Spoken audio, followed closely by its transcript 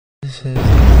This is the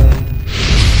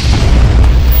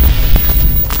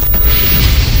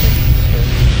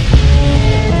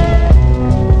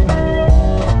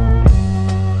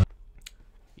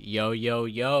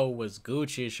Yo, what's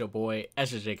Gucci? It's your boy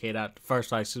ssjk-dots, the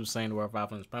first like Super Saiyan World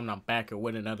 500 and I'm back here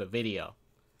with another video.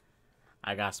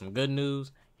 I got some good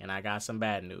news and I got some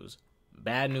bad news.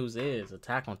 Bad news is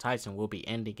Attack on Titan will be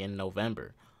ending in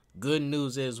November. Good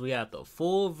news is we have the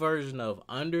full version of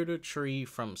Under the Tree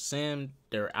from SiM.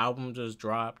 Their album just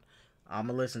dropped. I'm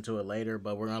gonna listen to it later,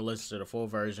 but we're gonna listen to the full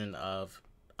version of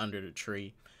Under the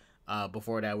Tree.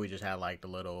 Before that, we just had like the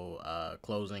little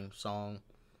closing song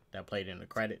that played in the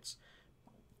credits,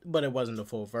 but it wasn't the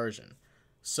full version.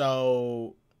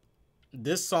 So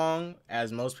this song,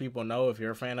 as most people know, if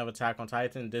you're a fan of Attack on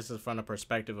Titan, this is from the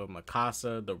perspective of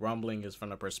Mikasa. The rumbling is from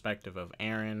the perspective of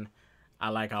Eren. I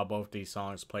like how both these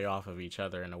songs play off of each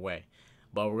other in a way,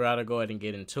 but we're gonna go ahead and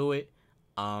get into it.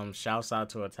 Shouts out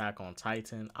to Attack on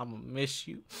Titan. I'ma miss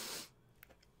you.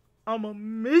 I'ma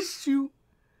miss you,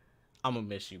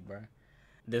 bro.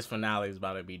 This finale is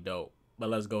about to be dope.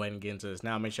 But let's go ahead and get into this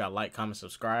now. Make sure y'all like, comment,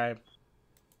 subscribe.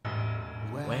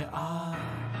 Where are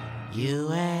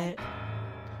you at?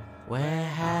 Where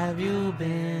have you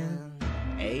been?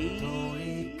 Hey.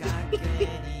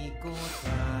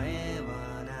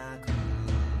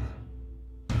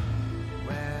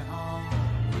 Where are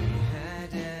we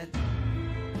headed?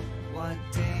 What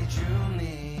did you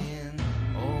mean?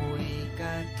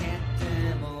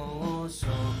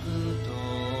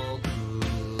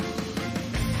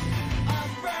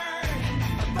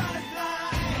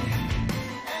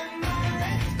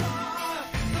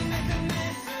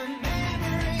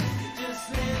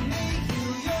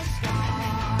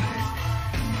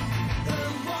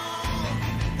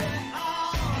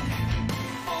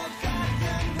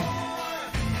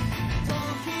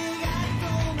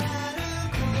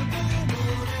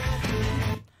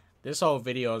 This whole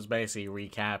video is basically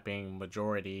recapping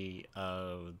majority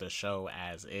of the show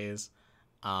as is.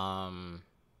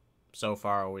 So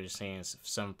far we're seeing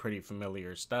some pretty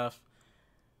familiar stuff.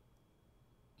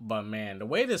 But man, the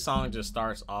way this song just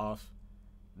starts off,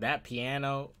 that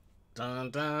piano,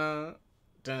 dun dun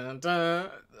dun dun,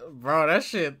 bro, that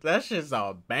shit's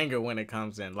a banger when it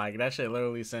comes in. Like that shit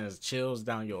literally sends chills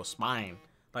down your spine.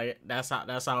 Like that's how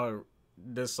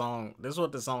this is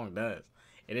what the song does.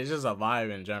 It is just a vibe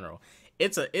in general.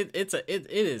 It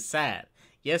is sad.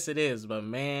 Yes, it is, but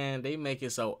man, they make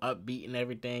it so upbeat and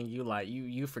everything.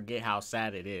 You forget how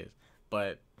sad it is.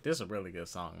 But this is a really good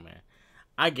song, man.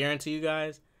 I guarantee you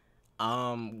guys,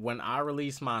 when I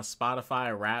release my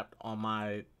Spotify Wrapped on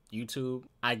my YouTube,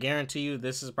 I guarantee you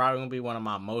this is probably gonna be one of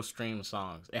my most streamed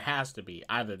songs. It has to be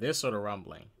either this or the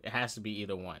rumbling. It has to be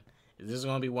either one. This is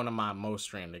gonna be one of my most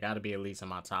streamed. It got to be at least in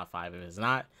my top 5. If it's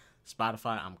not,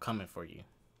 Spotify, I'm coming for you.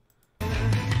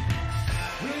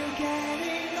 We're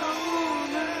getting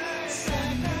older,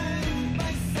 second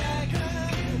by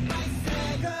second by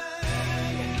second.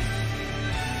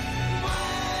 Why,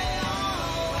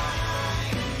 oh,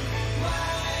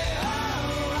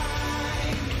 why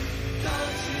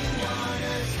don't you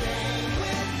wanna stay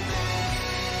with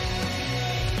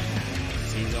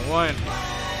me? Season 1.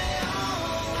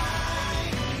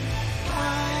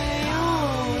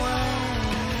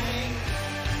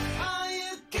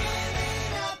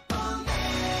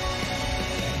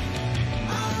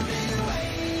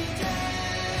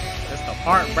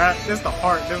 Part, bruh. This is the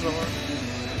part. This is the part.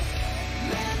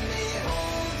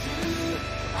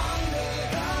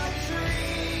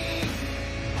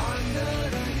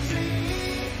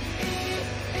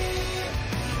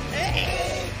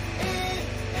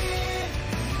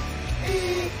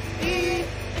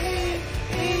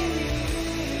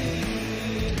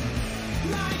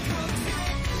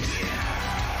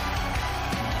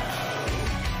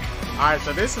 Alright,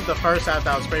 so this is the first half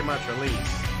that was pretty much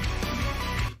released.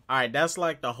 Alright, that's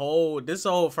like the whole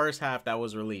first half that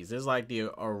was released. This is like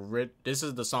this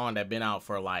is the song that been out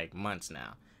for like months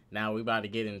now. Now we about to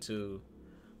get into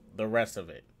the rest of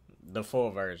it, the full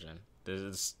version.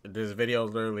 This video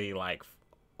is literally like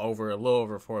a little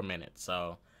over 4 minutes.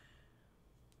 So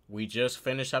we just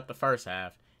finished up the first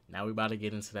half. Now we about to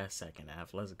get into that second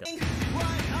half. Let's go. What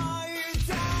are you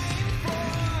dying for?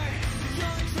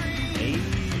 Your dream. Hey.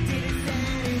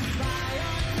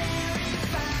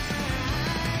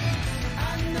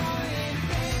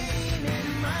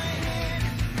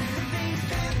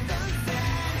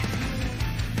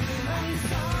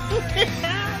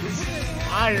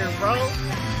 Fire, bro.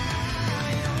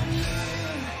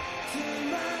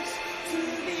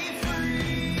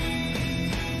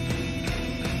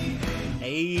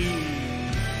 Hey.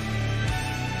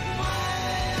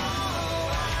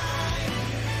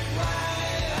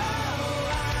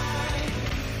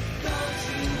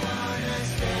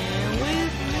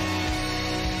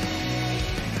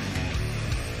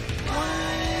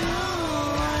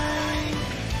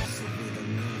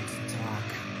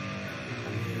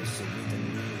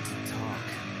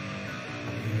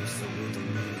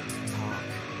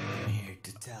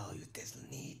 you there's no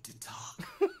need to talk.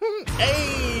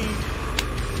 Hey!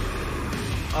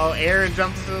 Oh, Aaron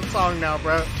jumped into the song now,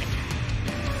 bro. There's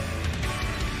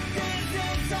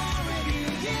already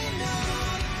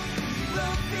enough.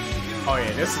 We'll figure Oh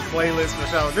yeah, this is playlist for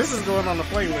sure. This is going on the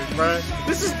playlist, bro.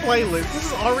 This is playlist. This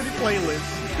is already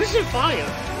playlist. This shit fire.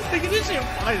 Nigga, this shit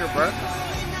fire, bro.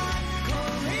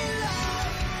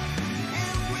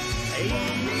 Hey.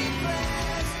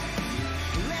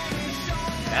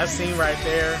 That scene right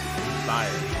there, fire.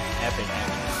 Epic.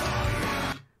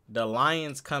 The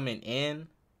lions coming in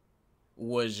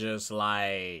was just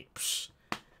like, psh,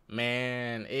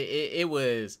 man, it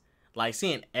was like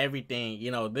seeing everything,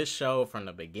 you know, this show from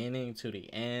the beginning to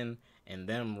the end, and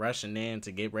them rushing in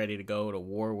to get ready to go to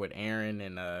war with Aaron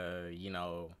and, you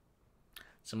know,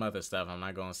 some other stuff I'm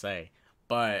not going to say.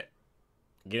 But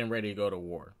getting ready to go to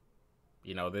war.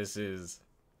 You know, this is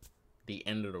the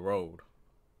end of the road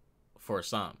for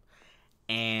some.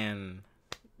 And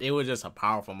it was just a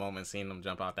powerful moment seeing them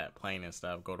jump out that plane and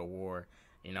stuff, go to war.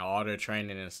 You know, all their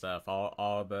training and stuff,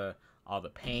 all the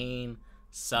pain,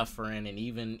 suffering, and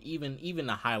even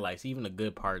the highlights, even the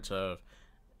good parts of,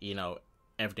 you know,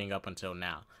 everything up until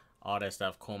now. All that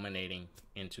stuff culminating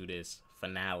into this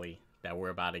finale that we're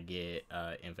about to get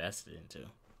invested into,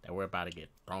 that we're about to get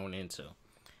thrown into.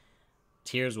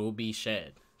 Tears will be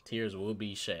shed. Tears will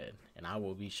be shed. And I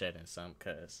will be shedding some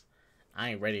because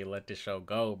I ain't ready to let this show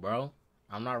go, bro.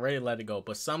 I'm not ready to let it go.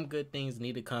 But some good things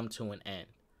need to come to an end.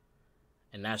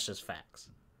 And that's just facts.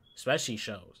 Especially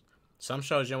shows. Some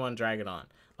shows you don't want to drag it on.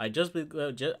 Like,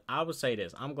 I would say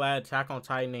this. I'm glad Attack on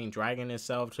Titan ain't dragging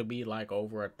itself to be like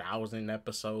over 1,000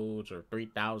 episodes or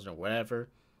 3,000 or whatever.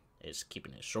 It's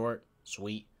keeping it short,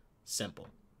 sweet, simple.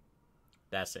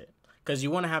 That's it. Because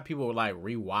you want to have people like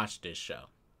rewatch this show,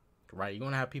 right? You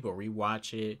want to have people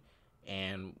rewatch it,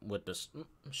 and with the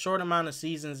short amount of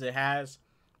seasons it has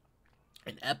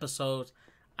and episodes,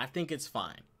 I think it's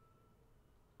fine.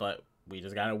 But we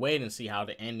just gotta wait and see how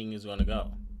the ending is gonna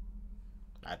go.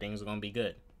 I think it's gonna be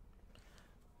good.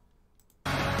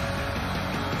 I'll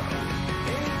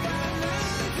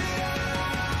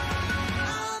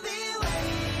be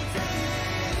waiting for you.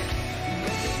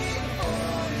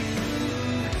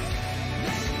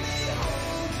 Let me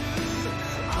hold you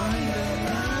under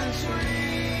the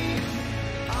tree,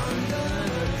 under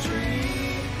the tree.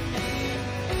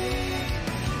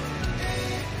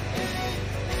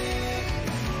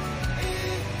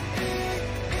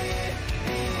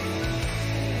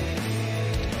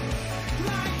 Like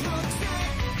Roxette.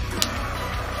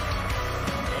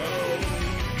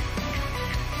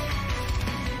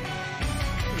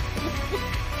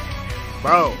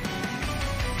 Bro.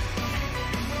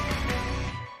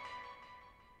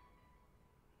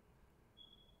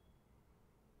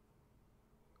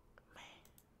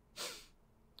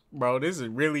 Bro, this is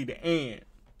really the end.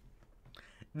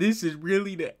 This is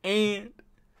really the end.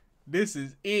 This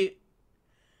is it.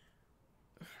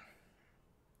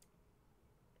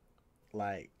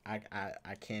 Like,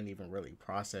 I can't even really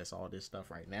process all this stuff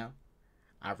right now.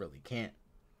 I really can't.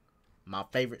 My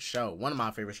favorite show, one of my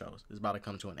favorite shows, is about to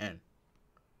come to an end.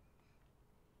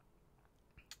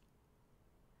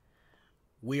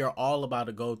 We are all about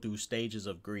to go through stages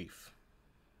of grief.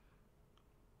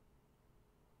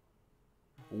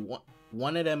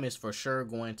 One of them is for sure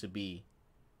going to be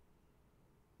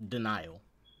denial.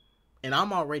 And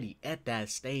I'm already at that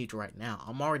stage right now.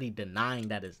 I'm already denying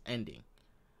that it's ending,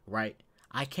 right?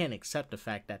 I can't accept the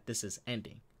fact that this is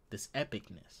ending, this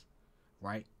epicness,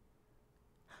 right?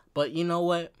 But you know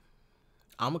what?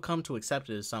 I'm going to come to accept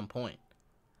it at some point.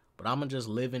 But I'm going to just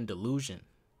live in delusion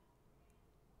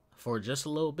for just a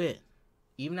little bit,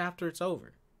 even after it's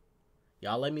over.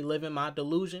 Y'all let me live in my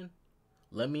delusion.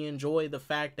 Let me enjoy the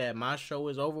fact that my show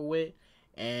is over with,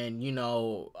 and, you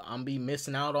know, I'm be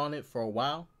missing out on it for a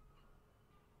while.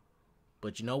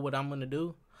 But you know what I'm going to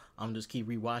do? I'm just keep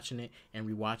rewatching it and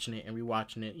rewatching it and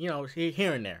rewatching it. You know,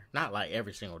 here and there. Not like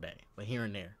every single day, but here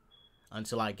and there.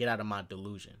 Until I get out of my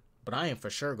delusion. But I am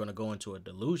for sure going to go into a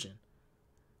delusion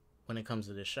when it comes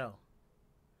to this show.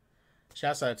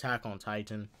 Shouts out Attack on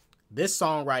Titan. This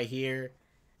song right here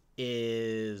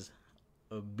is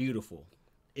beautiful.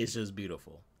 It's just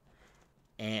beautiful.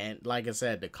 And like I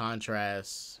said, the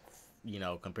contrast, you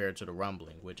know, compared to the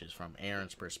rumbling, which is from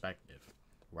Aaron's perspective,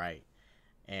 right?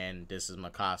 And this is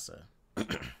Mikasa.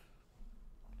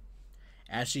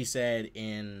 As she said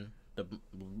in the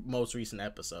most recent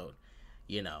episode,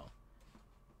 you know,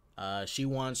 she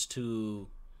wants to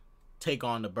take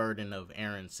on the burden of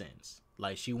Aaron's sins.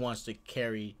 Like, she wants to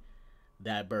carry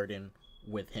that burden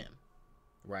with him,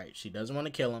 right? She doesn't want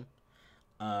to kill him.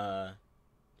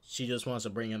 She just wants to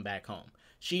bring him back home.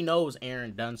 She knows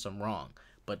Aaron done some wrong,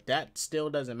 but that still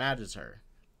doesn't matter to her.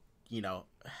 You know,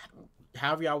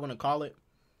 however y'all want to call it.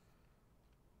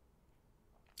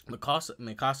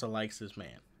 Mikasa likes this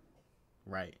man,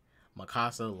 right?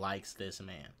 Mikasa likes this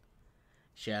man.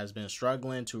 She has been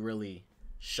struggling to really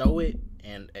show it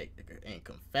and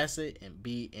confess it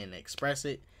and express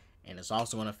it, and it's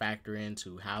also going to factor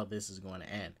into how this is going to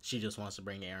end. She just wants to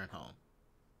bring Aaron home,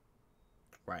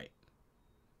 right?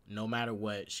 No matter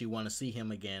what, she want to see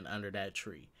him again under that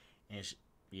tree, and she,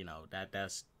 you know,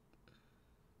 that's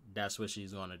what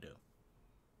she's going to do.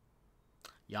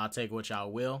 Y'all take what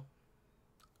y'all will.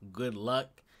 Good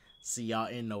luck. See y'all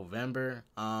in November.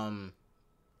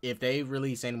 If they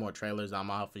release any more trailers, I'm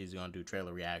obviously going to do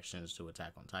trailer reactions to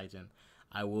Attack on Titan.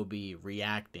 I will be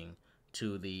reacting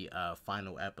to the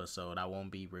final episode. I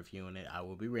won't be reviewing it. I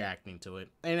will be reacting to it.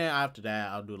 And then after that,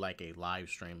 I'll do like a live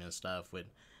stream and stuff with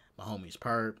my homies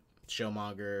Perp,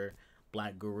 Showmonger,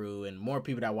 Black Guru, and more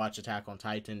people that watch Attack on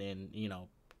Titan and, you know,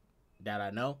 that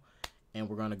I know. And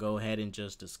we're going to go ahead and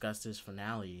just discuss this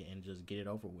finale and just get it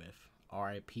over with.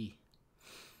 R.I.P.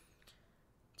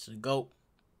 To GOAT.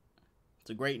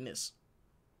 To greatness.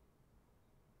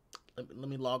 Let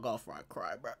me log off before I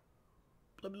cry, bro.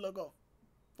 Let me log off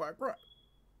before I cry.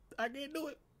 I can't do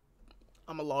it.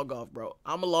 I'm going to log off, bro.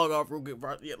 I'm going to log off real quick,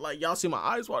 bro. Yeah, like, y'all see my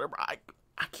eyes water, bro. I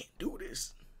can't do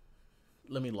this.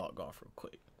 Let me log off real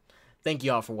quick. Thank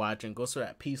y'all for watching. Go through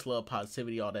that peace, love,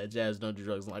 positivity, all that jazz. Don't do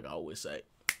drugs, like I always say.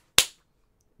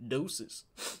 Deuces.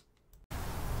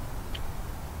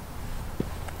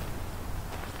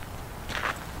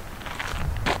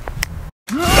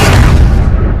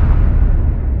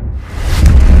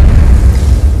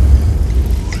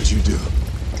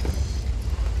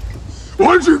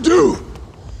 What'd you do?